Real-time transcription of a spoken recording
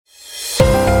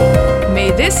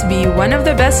May this be one of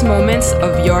the best moments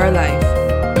of your life.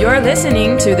 You're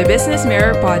listening to the Business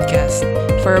Mirror Podcast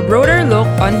for a broader look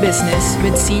on business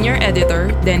with Senior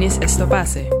Editor Dennis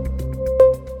Estopace.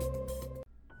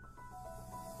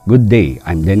 Good day,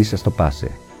 I'm Dennis Estopace,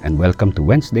 and welcome to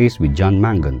Wednesdays with John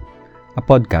Mangan, a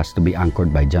podcast to be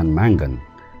anchored by John Mangan,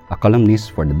 a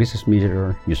columnist for the Business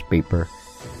Mirror newspaper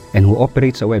and who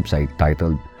operates a website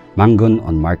titled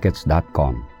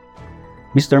mangononmarkets.com.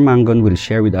 Mr. Mangan will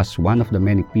share with us one of the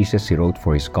many pieces he wrote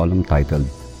for his column titled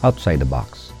Outside the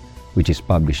Box, which is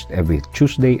published every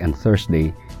Tuesday and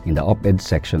Thursday in the op-ed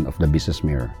section of the Business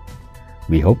Mirror.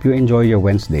 We hope you enjoy your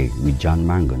Wednesday with John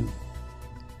Mangan.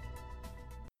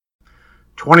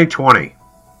 2020,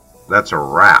 that's a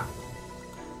wrap.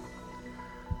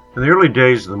 In the early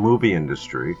days of the movie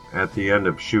industry, at the end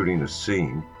of shooting a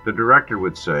scene, the director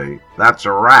would say, "That's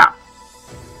a wrap,"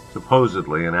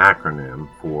 supposedly an acronym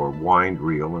for wind,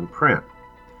 reel, and print.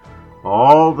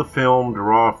 All the filmed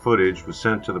raw footage was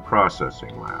sent to the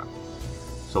processing lab.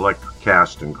 Select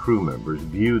cast and crew members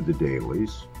viewed the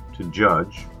dailies to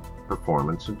judge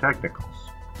performance and technicals.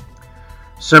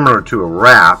 Similar to a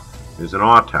wrap is an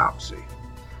autopsy,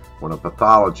 when a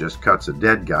pathologist cuts a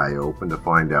dead guy open to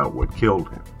find out what killed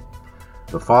him.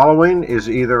 The following is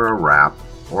either a wrap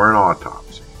or an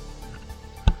autopsy.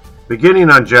 Beginning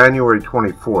on January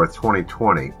 24th,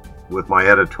 2020, with my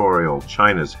editorial,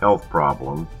 China's Health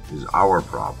Problem is Our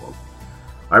Problem,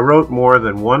 I wrote more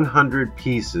than 100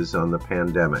 pieces on the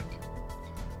pandemic.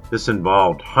 This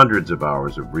involved hundreds of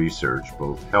hours of research,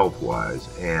 both health-wise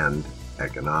and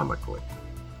economically.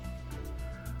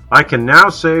 I can now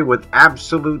say with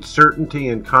absolute certainty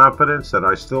and confidence that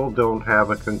I still don't have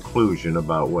a conclusion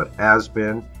about what has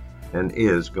been and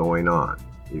is going on.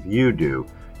 If you do,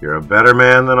 you're a better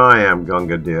man than I am,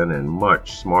 Gunga Din, and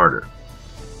much smarter.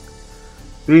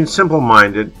 Being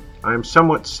simple-minded, I am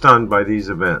somewhat stunned by these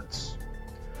events.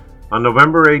 On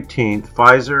November 18th,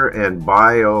 Pfizer and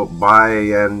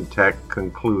BioNTech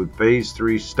conclude Phase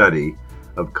 3 study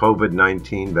of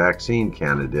COVID-19 vaccine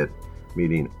candidate,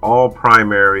 meeting all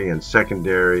primary and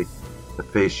secondary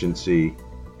efficiency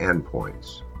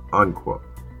endpoints, unquote.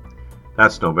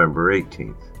 That's November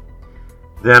 18th.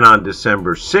 Then on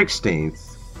December 16th,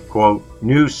 quote,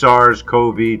 new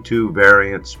SARS-CoV-2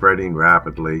 variant spreading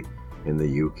rapidly in the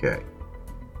UK.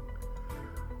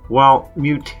 While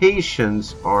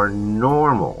mutations are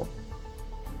normal,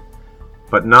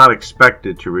 but not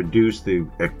expected to reduce the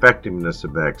effectiveness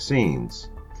of vaccines,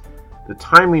 the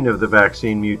timing of the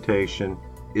vaccine mutation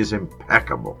is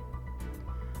impeccable.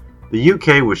 The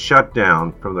UK was shut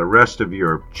down from the rest of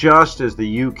Europe just as the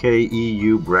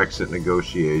UK-EU Brexit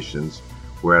negotiations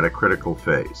were at a critical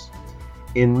phase.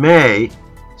 In May,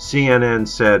 CNN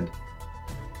said,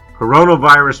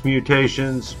 coronavirus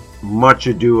mutations, much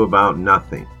ado about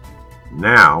nothing.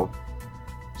 Now,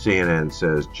 CNN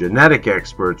says genetic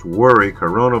experts worry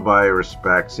coronavirus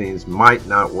vaccines might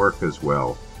not work as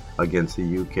well against the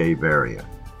UK variant.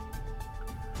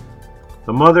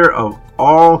 The mother of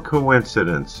all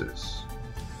coincidences,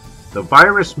 the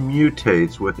virus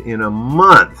mutates within a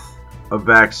month of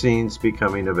vaccines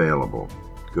becoming available.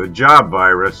 Good job,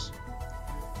 virus.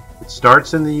 It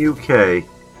starts in the UK,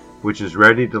 which is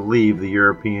ready to leave the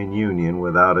European Union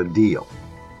without a deal.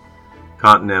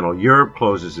 Continental Europe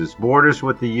closes its borders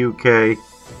with the UK,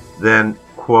 then,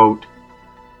 quote,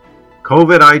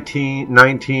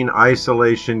 COVID-19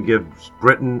 isolation gives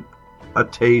Britain a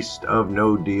taste of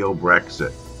no-deal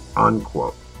Brexit,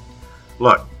 unquote.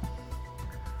 Look,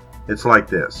 it's like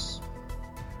this.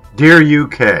 Dear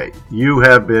UK, you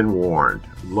have been warned.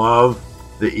 Love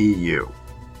the EU.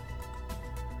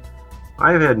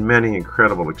 I have had many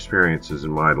incredible experiences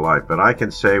in my life, but I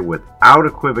can say without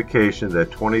equivocation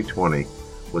that 2020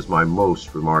 was my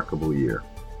most remarkable year.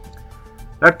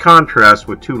 That contrasts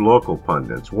with two local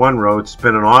pundits. One wrote, "It's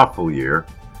been an awful year."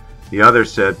 The other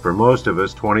said, "For most of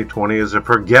us, 2020 is a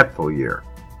forgetful year."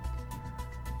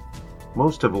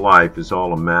 Most of life is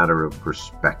all a matter of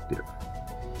perspective.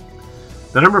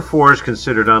 The number 4 is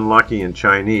considered unlucky in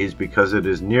Chinese because it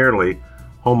is nearly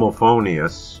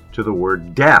homophonious to the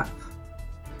word death.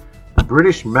 The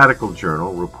British Medical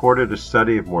Journal reported a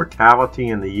study of mortality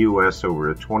in the U.S. over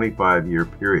a 25-year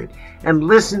period. And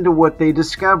listen to what they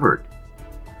discovered.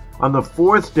 On the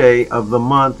 4th day of the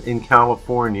month in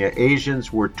California,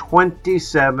 Asians were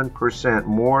 27%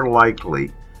 more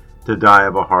likely to die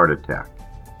of a heart attack.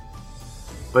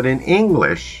 But in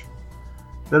English,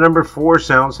 the number 4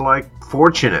 sounds like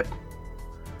fortunate.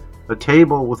 A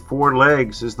table with 4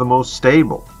 legs is the most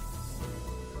stable.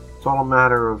 It's all a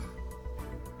matter of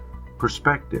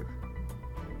perspective.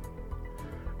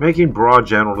 Making broad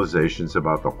generalizations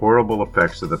about the horrible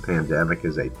effects of the pandemic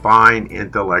is a fine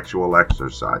intellectual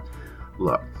exercise.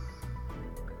 Look,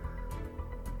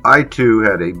 I too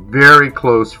had a very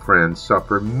close friend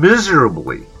suffer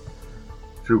miserably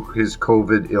through his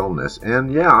COVID illness,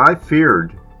 and I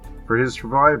feared for his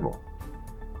survival.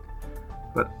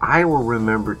 But I will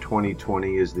remember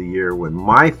 2020 as the year when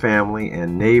my family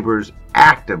and neighbors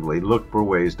actively looked for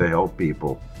ways to help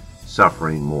people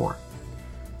suffering more.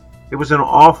 It was an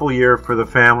awful year for the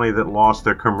family that lost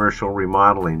their commercial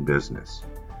remodeling business.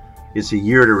 It's a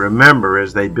year to remember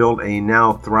as they built a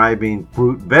now thriving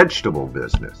fruit-vegetable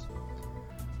business.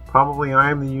 Probably I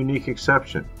am the unique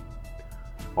exception.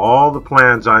 All the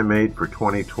plans I made for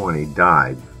 2020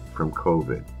 died from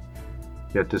COVID.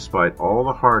 Yet despite all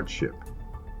the hardship,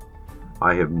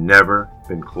 I have never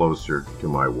been closer to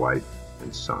my wife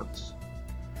and sons.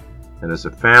 And as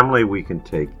a family, we can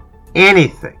take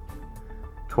anything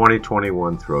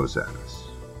 2021 throws at us.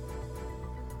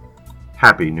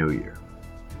 Happy New Year.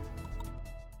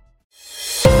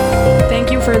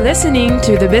 Thank you for listening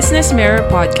to the Business Mirror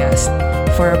podcast.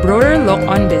 For a broader look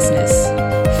on business,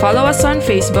 follow us on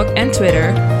Facebook and Twitter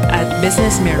at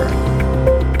Business Mirror.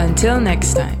 Until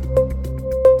next time.